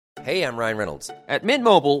Hey, I'm Ryan Reynolds. At Mint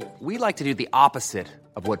Mobile, we like to do the opposite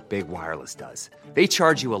of what Big Wireless does. They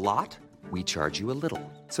charge you a lot, we charge you a little.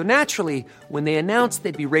 So naturally, when they announced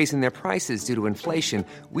they'd be raising their prices due to inflation,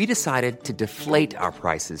 we decided to deflate our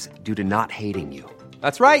prices due to not hating you.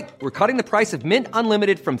 That's right. We're cutting the price of Mint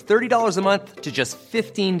Unlimited from $30 a month to just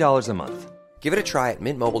 $15 a month. Give it a try at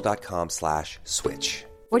mintmobile.com/switch.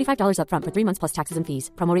 $45 up front for 3 months plus taxes and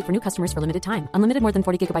fees. Promo rate for new customers for limited time. Unlimited more than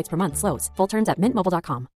 40 gigabytes per month. Slows full terms at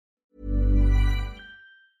mintmobile.com.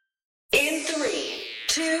 In 3,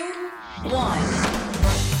 2, 1.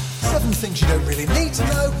 7 things you don't really need to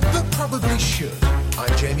know, but probably should.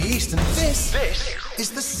 I'm Jamie East, and this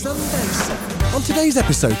is the Sunday 7. On today's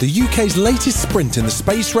episode, the UK's latest sprint in the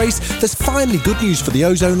space race, there's finally good news for the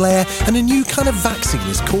ozone layer, and a new kind of vaccine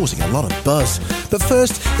is causing a lot of buzz. But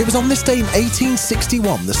first, it was on this day in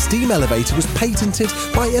 1861 the steam elevator was patented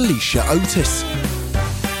by Elisha Otis.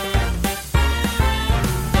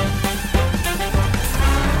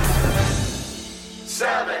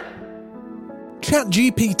 Chat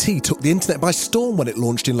GPT took the internet by storm when it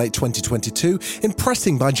launched in late 2022,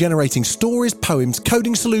 impressing by generating stories, poems,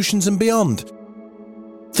 coding solutions and beyond.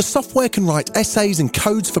 The software can write essays and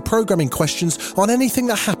codes for programming questions on anything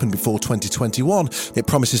that happened before 2021. It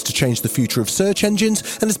promises to change the future of search engines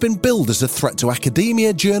and has been billed as a threat to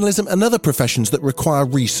academia, journalism and other professions that require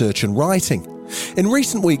research and writing. In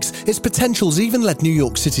recent weeks, its potentials even led New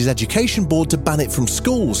York City's education board to ban it from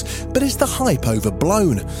schools. But is the hype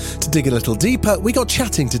overblown? To dig a little deeper, we got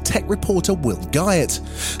chatting to tech reporter Will Guyett.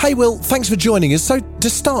 Hey Will, thanks for joining us. So to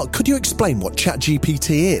start, could you explain what Chat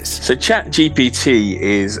GPT is? So Chat GPT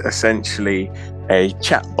is essentially a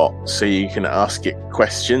chatbot. So you can ask it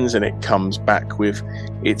questions and it comes back with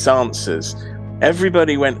its answers.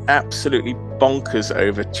 Everybody went absolutely bonkers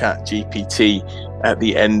over Chat GPT at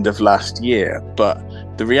the end of last year, but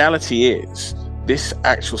the reality is this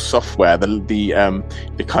actual software, the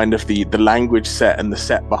kind of the language set and the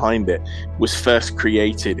set behind it was first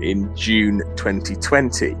created in June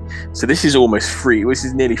 2020. So this is almost free. This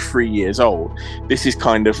is nearly 3 years old. This is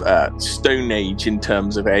kind of Stone Age in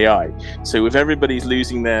terms of AI. So with everybody's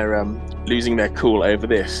losing their cool over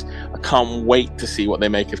this, I can't wait to see what they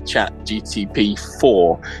make of Chat GPT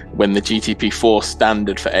 4 when the GPT 4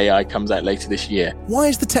 standard for AI comes out later this year. Why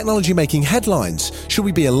is the technology making headlines? Should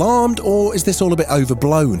we be alarmed, or is this all a bit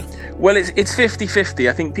overblown? Well, it's 50-50.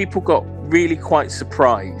 I think people got really quite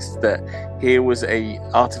surprised that here was a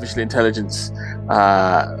artificial intelligence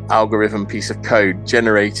algorithm piece of code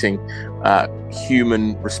generating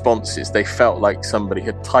human responses. They felt like somebody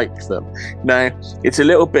had typed them. Now, it's a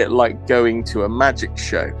little bit like going to a magic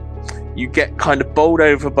show. You get kind of bowled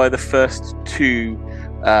over by the first two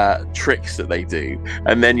tricks that they do,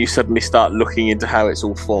 and then you suddenly start looking into how it's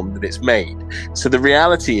all formed and it's made. So the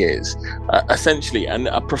reality is essentially, and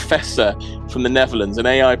a professor from the Netherlands, an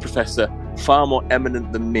AI professor far more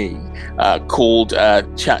eminent than me, called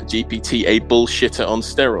Chat GPT a bullshitter on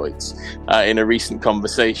steroids in a recent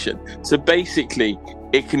conversation. So basically,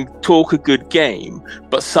 it can talk a good game,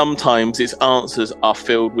 but sometimes its answers are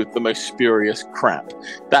filled with the most spurious crap.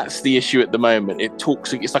 That's the issue at the moment.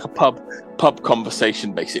 It's like a pub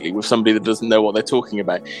conversation, basically, with somebody that doesn't know what they're talking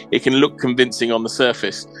about. It can look convincing on the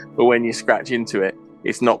surface, but when you scratch into it,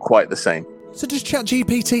 it's not quite the same. So does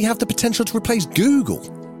ChatGPT have the potential to replace Google?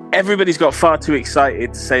 Everybody's got far too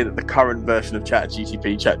excited to say that the current version of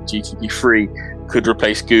ChatGPT, ChatGPT 3, could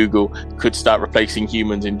replace Google, could start replacing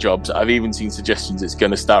humans in jobs. I've even seen suggestions it's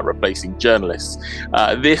going to start replacing journalists.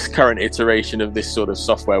 This current iteration of this sort of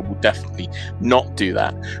software will definitely not do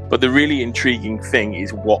that. But the really intriguing thing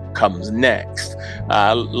is what comes next.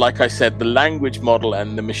 Like I said, the language model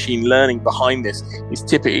and the machine learning behind this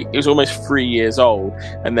is almost 3 years old,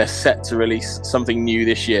 and they're set to release something new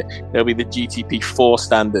this year. There'll be the GTP 4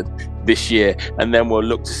 standard this year, and then we'll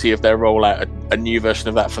look to see if they roll out a new version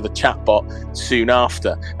of that for the chatbot soon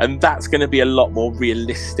after, and that's going to be a lot more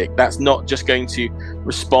realistic. That's not just going to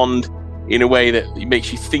respond in a way that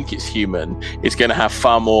makes you think it's human. It's going to have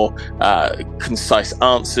far more concise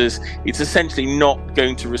answers. It's essentially not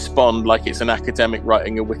going to respond like it's an academic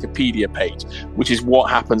writing a Wikipedia page, which is what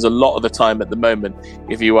happens a lot of the time at the moment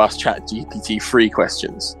if you ask ChatGPT 3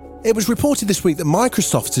 questions. It was reported this week that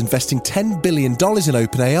Microsoft's investing $10 billion in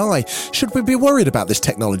OpenAI. Should we be worried about this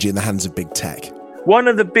technology in the hands of big tech? One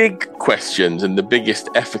of the big questions and the biggest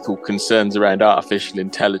ethical concerns around artificial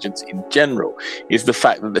intelligence in general is the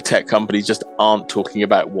fact that the tech companies just aren't talking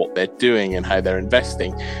about what they're doing and how they're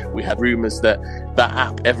investing. We had rumors that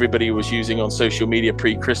app everybody was using on social media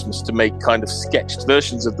pre-Christmas to make kind of sketched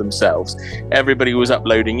versions of themselves, everybody was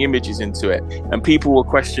uploading images into it, and people were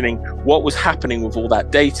questioning what was happening with all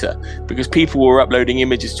that data, because people were uploading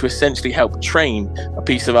images to essentially help train a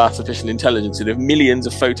piece of artificial intelligence. And if millions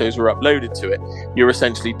of photos were uploaded to it, you're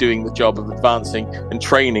essentially doing the job of advancing and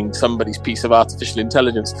training somebody's piece of artificial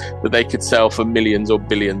intelligence that they could sell for millions or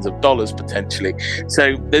billions of dollars potentially.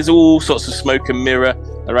 So there's all sorts of smoke and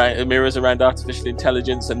mirrors around artificial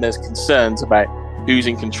intelligence, and there's concerns about who's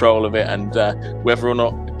in control of it and whether or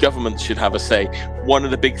not governments should have a say. One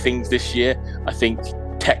of the big things this year, I think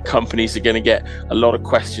tech companies are going to get a lot of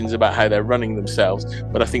questions about how they're running themselves,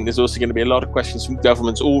 but I think there's also going to be a lot of questions from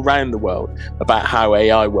governments all around the world about how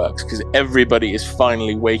AI works, because everybody is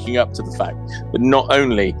finally waking up to the fact that not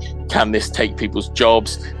only can this take people's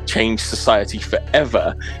jobs, change society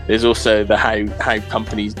forever, there's also the how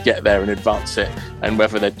companies get there and advance it, and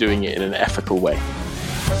whether they're doing it in an ethical way.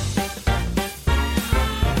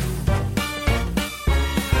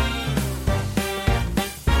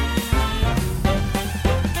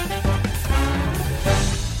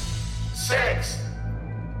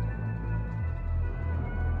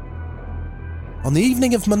 On the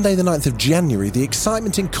evening of Monday the 9th of January, the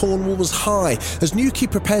excitement in Cornwall was high as Newquay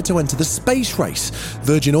prepared to enter the space race.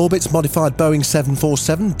 Virgin Orbit's modified Boeing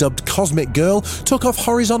 747, dubbed Cosmic Girl, took off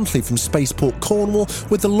horizontally from Spaceport Cornwall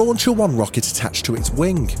with the Launcher 1 rocket attached to its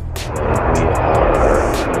wing.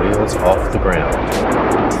 Wheels off the ground.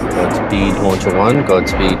 Godspeed Launcher 1,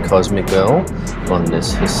 Godspeed Cosmic Girl on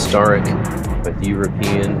this historic both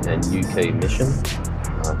European and UK mission.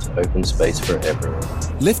 To open space for everyone.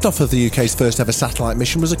 Liftoff of the UK's first ever satellite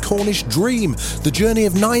mission was a Cornish dream. The journey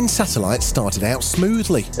of 9 satellites started out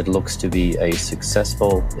smoothly. It looks to be a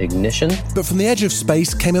successful ignition. But from the edge of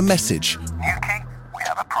space came a message. Newquay, we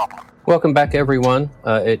have a problem. Welcome back, everyone.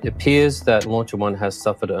 It appears that Launcher 1 has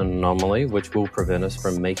suffered an anomaly which will prevent us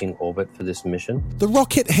from making orbit for this mission. The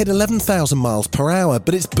rocket hit 11,000 miles per hour,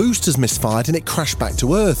 but its boosters misfired and it crashed back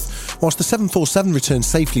to Earth. Whilst the 747 returned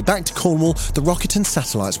safely back to Cornwall, the rocket and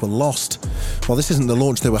satellites were lost. While this isn't the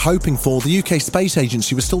launch they were hoping for, the UK Space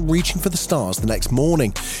Agency was still reaching for the stars the next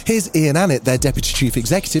morning. Here's Ian Annett, their Deputy Chief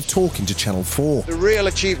Executive, talking to Channel 4. The real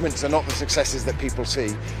achievements are not the successes that people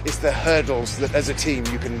see, it's the hurdles that as a team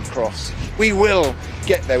you can cross. We will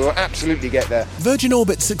get there, we'll absolutely get there. Virgin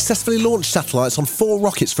Orbit successfully launched satellites on 4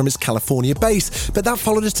 rockets from its California base, but that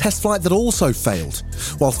followed a test flight that also failed.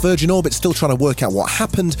 While Virgin Orbit's still trying to work out what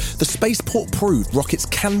happened, the spaceport proved rockets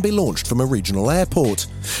can be launched from a regional airport.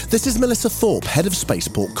 This is Melissa Thorpe, head of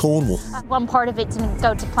Spaceport Cornwall. One part of it didn't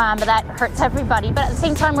go to plan, but that hurts everybody. But at the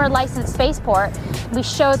same time, we're a licensed spaceport. We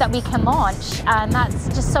show that we can launch, and that's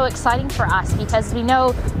just so exciting for us because we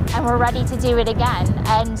know and we're ready to do it again.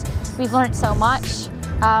 And we've learned so much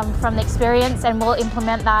from the experience, and we'll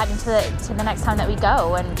implement that into the next time that we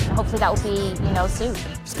go, and hopefully that will be, soon.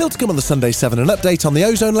 Still to come on the Sunday 7, an update on the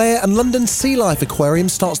ozone layer, and London Sea Life Aquarium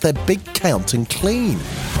starts their big count and clean.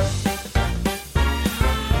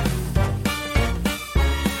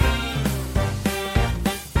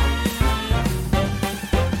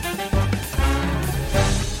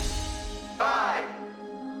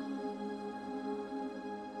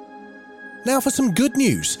 Now for some good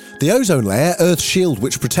news. The ozone layer, Earth's shield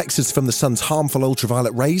which protects us from the sun's harmful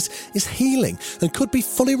ultraviolet rays, is healing and could be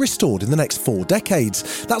fully restored in the next 4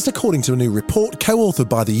 decades. That's according to a new report co-authored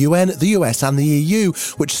by the UN, the US and the EU,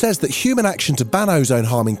 which says that human action to ban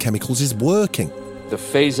ozone-harming chemicals is working. The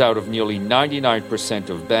phase-out of nearly 99%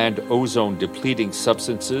 of banned ozone-depleting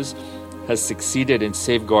substances has succeeded in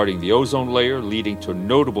safeguarding the ozone layer, leading to a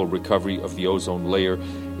notable recovery of the ozone layer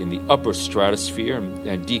in the upper stratosphere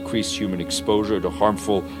and decreased human exposure to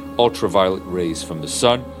harmful ultraviolet rays from the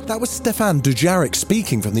sun. That was Stefan Dujarric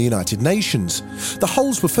speaking from the United Nations. The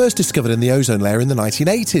holes were first discovered in the ozone layer in the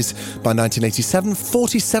 1980s. By 1987,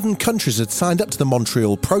 47 countries had signed up to the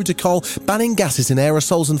Montreal Protocol, banning gases in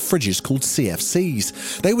aerosols and fridges called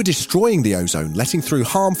CFCs. They were destroying the ozone, letting through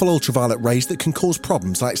harmful ultraviolet rays that can cause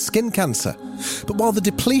problems like skin cancer. But while the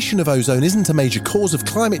depletion of ozone isn't a major cause of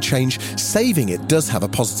climate change, saving it does have a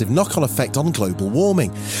positive knock-on effect on global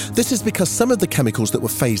warming. This is because some of the chemicals that were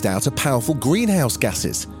phased out are powerful greenhouse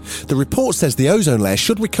gases. The report says the ozone layer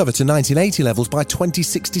should recover to 1980 levels by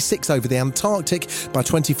 2066 over the Antarctic, by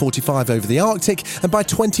 2045 over the Arctic, and by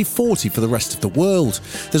 2040 for the rest of the world.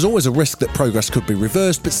 There's always a risk that progress could be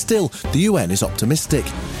reversed, but still, the UN is optimistic.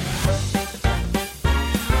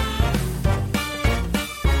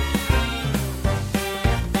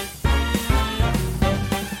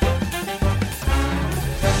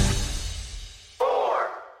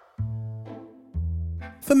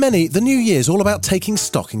 many, the new year's all about taking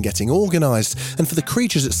stock and getting organised, and for the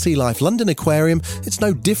creatures at Sea Life London Aquarium, it's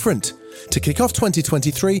no different. To kick off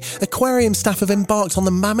 2023, aquarium staff have embarked on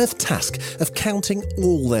the mammoth task of counting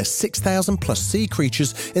all their 6,000 plus sea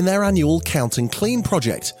creatures in their annual Count and Clean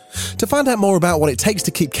project. To find out more about what it takes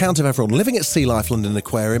to keep count of everyone living at Sea Life London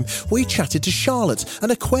Aquarium, we chatted to Charlotte, an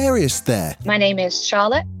aquarist there. My name is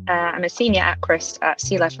Charlotte. I'm a senior aquarist at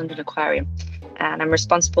Sea Life London Aquarium, and I'm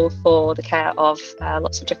responsible for the care of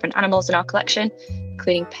lots of different animals in our collection,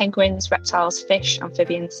 including penguins, reptiles, fish,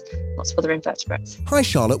 amphibians, lots of other invertebrates. Hi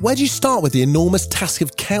Charlotte, where do you start with the enormous task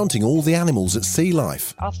of counting all the animals at Sea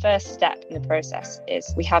Life? Our first step in the process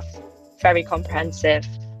is we have very comprehensive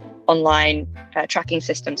online tracking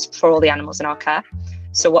systems for all the animals in our care.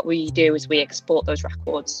 So what we do is we export those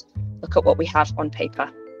records, look at what we have on paper,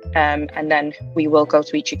 and then we will go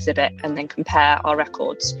to each exhibit and then compare our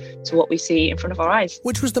records to what we see in front of our eyes.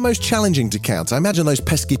 Which was the most challenging to count? I imagine those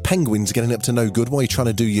pesky penguins getting up to no good while you're trying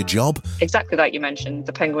to do your job. Exactly like you mentioned,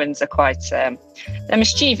 the penguins are quite, they're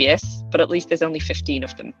mischievous, but at least there's only 15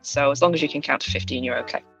 of them. So as long as you can count to 15, you're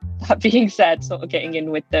okay. That being said, sort of getting in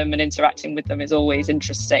with them and interacting with them is always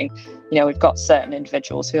interesting. You know, we've got certain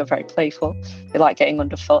individuals who are very playful. They like getting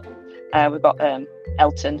underfoot. We've got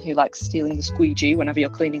Elton, who likes stealing the squeegee whenever you're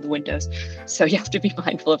cleaning the windows. So you have to be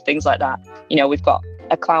mindful of things like that. You know, we've got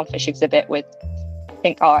a clownfish exhibit with, I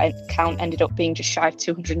think our count ended up being just shy of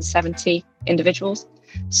 270 individuals.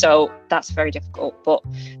 So that's very difficult. But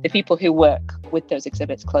the people who work with those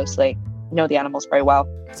exhibits closely know the animals very well.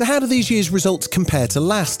 So how do these year's results compare to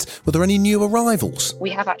last? Were there any new arrivals? We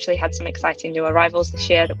have actually had some exciting new arrivals this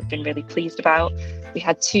year that we've been really pleased about. We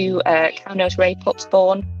had 2 cow-nose ray pups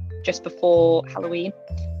born just before Halloween,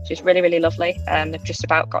 which is really, really lovely. They've just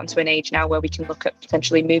about gotten to an age now where we can look at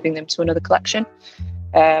potentially moving them to another collection,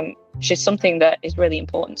 which is something that is really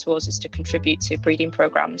important to us, is to contribute to breeding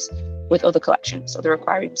programmes with other collections, other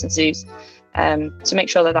aquariums and zoos, to make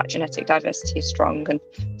sure that that genetic diversity is strong and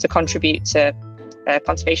to contribute to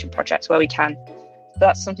conservation projects where we can. So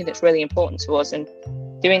that's something that's really important to us, and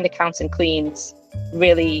doing the counts and cleans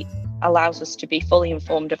really allows us to be fully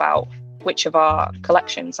informed about which of our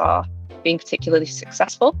collections are being particularly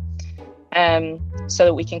successful, so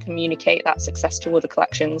that we can communicate that success to other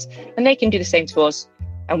collections and they can do the same to us,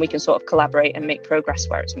 and we can sort of collaborate and make progress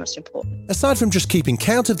where it's most important. Aside from just keeping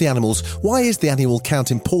count of the animals, why is the annual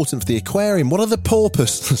count important for the aquarium? What other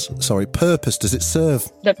purpose does it serve?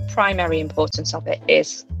 The primary importance of it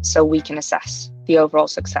is so we can assess the overall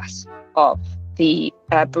success of the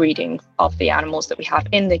breeding of the animals that we have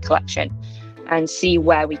in the collection, and see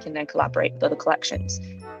where we can then collaborate with other collections.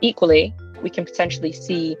 Equally, we can potentially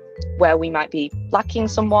see where we might be lacking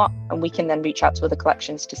somewhat, and we can then reach out to other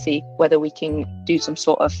collections to see whether we can do some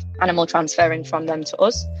sort of animal transferring from them to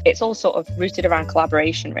us. It's all sort of rooted around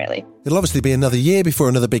collaboration, really. It'll obviously be another year before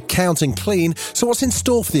another big count and clean, so what's in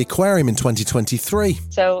store for the aquarium in 2023?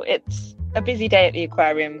 So it's a busy day at the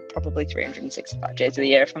aquarium, probably 365 days of the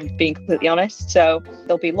year, if I'm being completely honest. So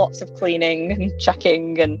there'll be lots of cleaning and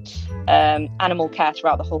checking and animal care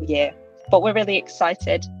throughout the whole year. But we're really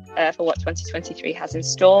excited for what 2023 has in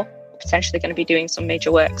store. We're potentially going to be doing some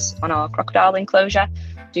major works on our crocodile enclosure,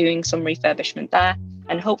 doing some refurbishment there,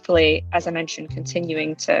 and hopefully, as I mentioned,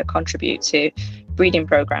 continuing to contribute to breeding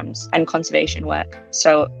programs and conservation work.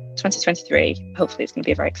 So 2023, hopefully, it's going to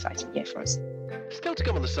be a very exciting year for us. Still to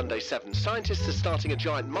come on the Sunday 7, scientists are starting a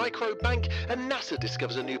giant microbe bank and NASA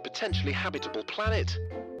discovers a new potentially habitable planet.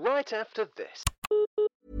 Right after this.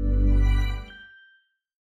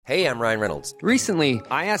 Hey, I'm Ryan Reynolds. Recently,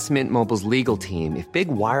 I asked Mint Mobile's legal team if big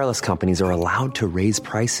wireless companies are allowed to raise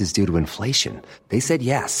prices due to inflation. They said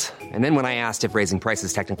yes. And then when I asked if raising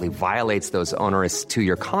prices technically violates those onerous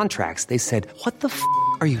 2-year contracts, they said, "What the f***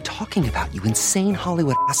 are you talking about, you insane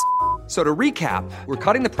Hollywood ass?" So to recap, we're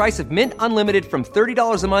cutting the price of Mint Unlimited from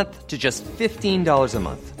 $30 a month to just $15 a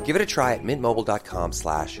month. Give it a try at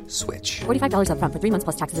mintmobile.com/switch. $45 up front for 3 months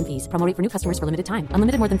plus taxes and fees. Promo rate for new customers for limited time.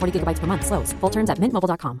 Unlimited more than 40 gigabytes per month. Slows full terms at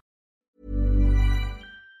mintmobile.com.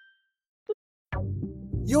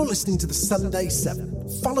 You're listening to the Sunday 7.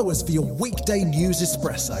 Follow us for your weekday news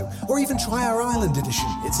espresso, or even try our Ireland edition.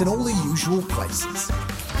 It's in all the usual places.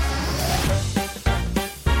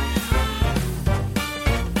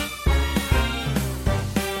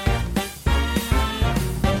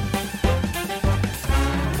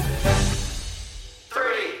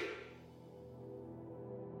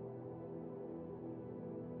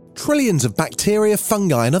 Trillions of bacteria,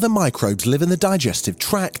 fungi and other microbes live in the digestive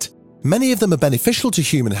tract. Many of them are beneficial to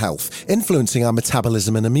human health, influencing our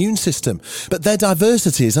metabolism and immune system, but their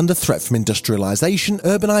diversity is under threat from industrialisation,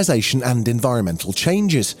 urbanisation and environmental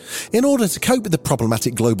changes. In order to cope with the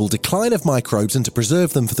problematic global decline of microbes and to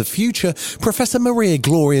preserve them for the future, Professor Maria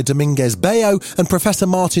Gloria Dominguez-Bello and Professor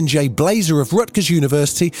Martin J. Blazer of Rutgers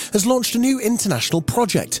University has launched a new international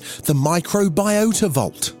project, the Microbiota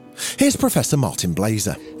Vault. Here's Professor Martin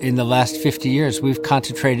Blazer. In the last 50 years, we've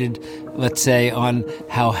concentrated, let's say, on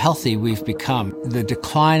how healthy we've become. The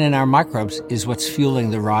decline in our microbes is what's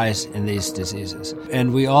fueling the rise in these diseases.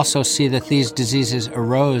 And we also see that these diseases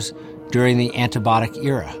arose during the antibiotic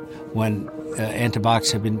era, when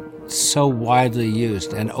antibiotics have been so widely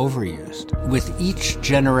used and overused. With each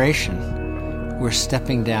generation, we're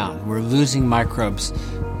stepping down. We're losing microbes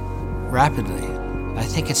rapidly. I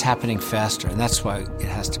think it's happening faster, and that's why it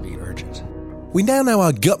has to be urgent. We now know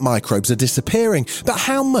our gut microbes are disappearing, but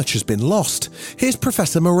how much has been lost? Here's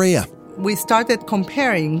Professor Maria. We started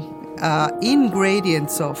comparing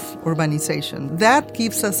ingredients of urbanization. That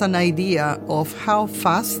gives us an idea of how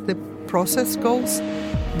fast the process goes,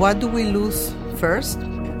 what do we lose first,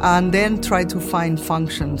 and then try to find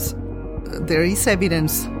functions. There is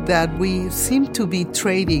evidence that we seem to be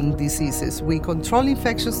trading diseases. We control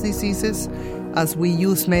infectious diseases as we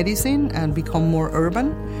use medicine and become more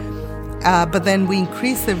urban, but then we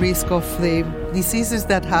increase the risk of the diseases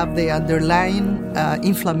that have the underlying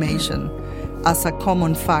inflammation as a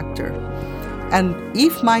common factor. And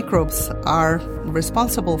if microbes are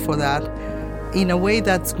responsible for that, in a way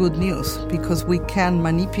that's good news, because we can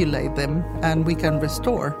manipulate them and we can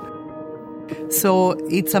restore. So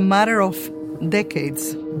it's a matter of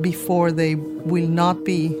decades before they will not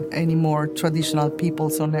be any more traditional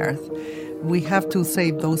peoples on Earth. We have to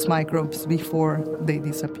save those microbes before they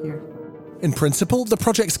disappear. In principle, the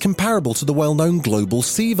project's comparable to the well-known Global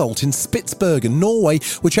Sea Vault in Spitsbergen, Norway,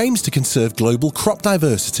 which aims to conserve global crop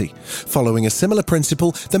diversity. Following a similar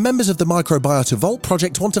principle, the members of the Microbiota Vault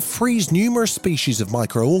project want to freeze numerous species of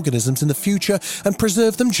microorganisms in the future and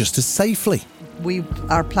preserve them just as safely. We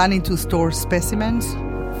are planning to store specimens,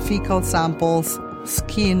 fecal samples,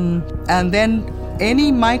 skin, and then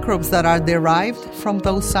any microbes that are derived from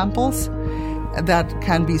those samples that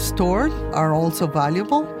can be stored are also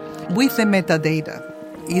valuable. With the metadata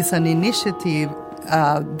is an initiative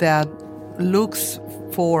that looks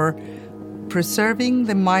for preserving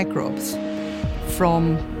the microbes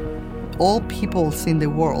from all peoples in the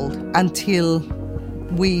world until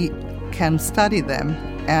we can study them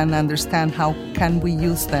and understand how can we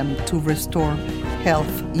use them to restore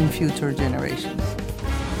health in future generations.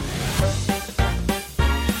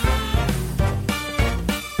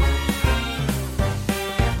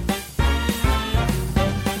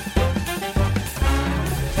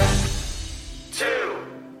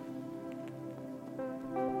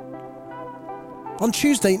 On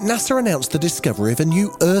Tuesday, NASA announced the discovery of a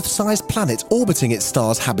new Earth-sized planet orbiting its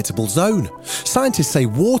star's habitable zone. Scientists say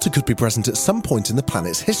water could be present at some point in the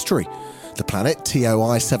planet's history. The planet,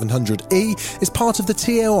 TOI 700e, is part of the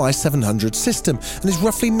TOI 700 system and is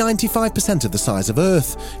roughly 95% of the size of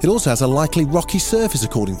Earth. It also has a likely rocky surface,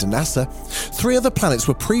 according to NASA. 3 other planets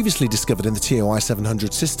were previously discovered in the TOI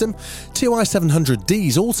 700 system. TOI 700d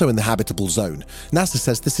is also in the habitable zone. NASA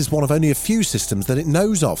says this is one of only a few systems that it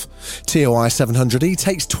knows of. TOI 700e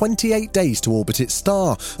takes 28 days to orbit its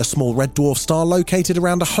star, a small red dwarf star located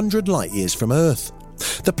around 100 light-years from Earth.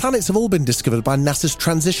 The planets have all been discovered by NASA's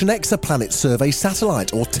Transition Exoplanet Survey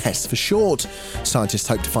satellite, or TESS for short. Scientists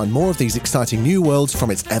hope to find more of these exciting new worlds from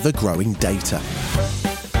its ever-growing data.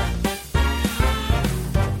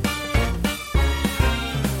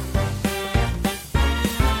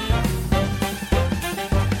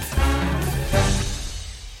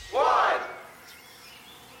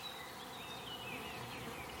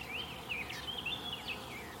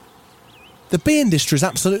 The bee industry is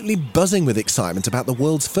absolutely buzzing with excitement about the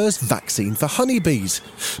world's first vaccine for honeybees.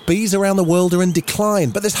 Bees around the world are in decline,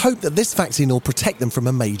 but there's hope that this vaccine will protect them from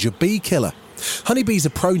a major bee killer. Honeybees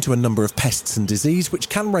are prone to a number of pests and disease, which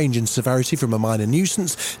can range in severity from a minor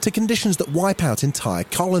nuisance to conditions that wipe out entire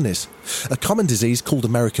colonies. A common disease called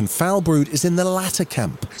American foul brood is in the latter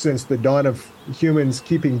camp. Since the dawn of humans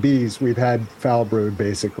keeping bees, we've had foul brood,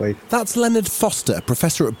 basically. That's Leonard Foster, a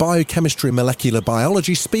professor at Biochemistry and Molecular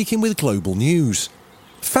Biology, speaking with Global News.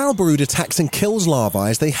 Foul brood attacks and kills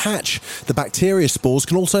larvae as they hatch. The bacteria spores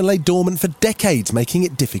can also lay dormant for decades, making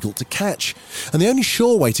it difficult to catch. And the only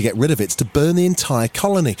sure way to get rid of it is to burn the entire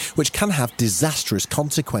colony, which can have disastrous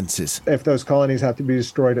consequences. If those colonies have to be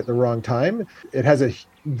destroyed at the wrong time, it has a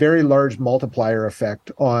very large multiplier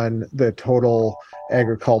effect on the total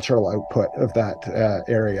agricultural output of that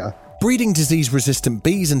area. Breeding disease-resistant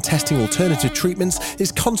bees and testing alternative treatments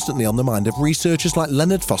is constantly on the mind of researchers like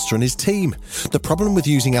Leonard Foster and his team. The problem with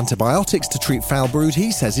using antibiotics to treat foul brood,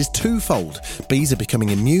 he says, is twofold. Bees are becoming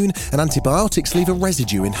immune, and antibiotics leave a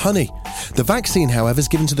residue in honey. The vaccine, however, is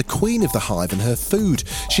given to the queen of the hive and her food.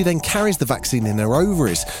 She then carries the vaccine in her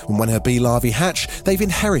ovaries, and when her bee larvae hatch, they've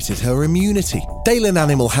inherited her immunity. Dalen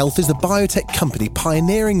Animal Health is the biotech company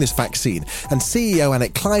pioneering this vaccine, and CEO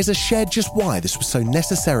Annette Kleiser shared just why this was so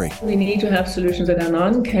necessary. We need to have solutions that are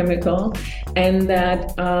non-chemical and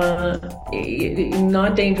that are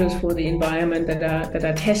not dangerous for the environment, that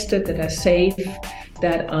are tested, that are safe,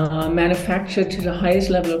 that are manufactured to the highest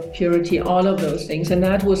level of purity, all of those things. And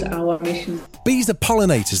that was our mission. Bees are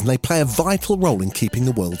pollinators and they play a vital role in keeping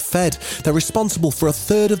the world fed. They're responsible for a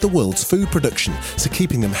third of the world's food production, so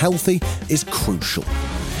keeping them healthy is crucial.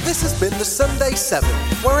 This has been the Sunday 7.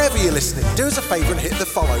 Wherever you're listening, do us a favour and hit the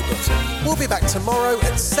follow button. We'll be back tomorrow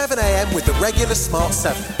at 7 a.m. with the regular Smart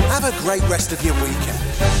 7. Have a great rest of your weekend.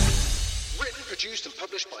 Written, produced and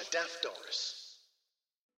published by Daft Doris.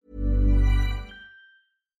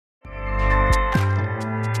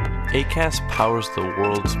 Acast powers the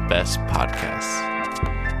world's best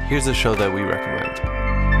podcasts. Here's a show that we recommend.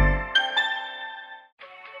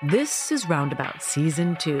 This is Roundabout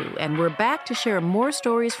Season 2, and we're back to share more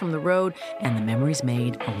stories from the road and the memories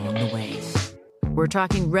made along the way. We're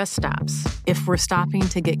talking rest stops. If we're stopping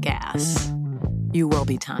to get gas, you will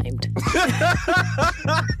be timed.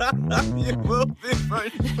 You will be for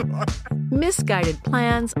sure. Misguided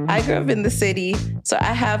plans. I grew up in the city, so I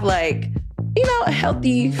have a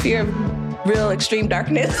healthy fear of real extreme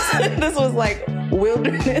darkness. This was like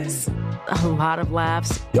wilderness. A lot of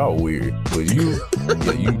laughs. Y'all weird, but you were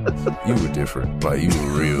different. Like, you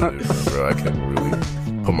were real different, bro. I can't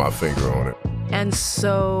really put my finger on it. And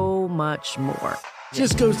so much more.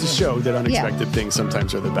 Just goes to show that unexpected things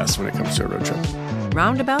sometimes are the best when it comes to a road trip.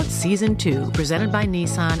 Roundabout Season 2, presented by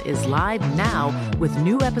Nissan, is live now with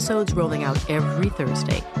new episodes rolling out every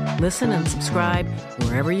Thursday. Listen and subscribe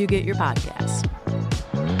wherever you get your podcasts.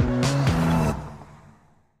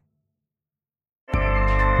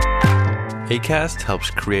 Acast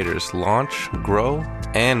helps creators launch, grow,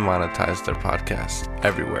 and monetize their podcasts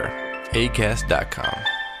everywhere.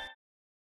 Acast.com.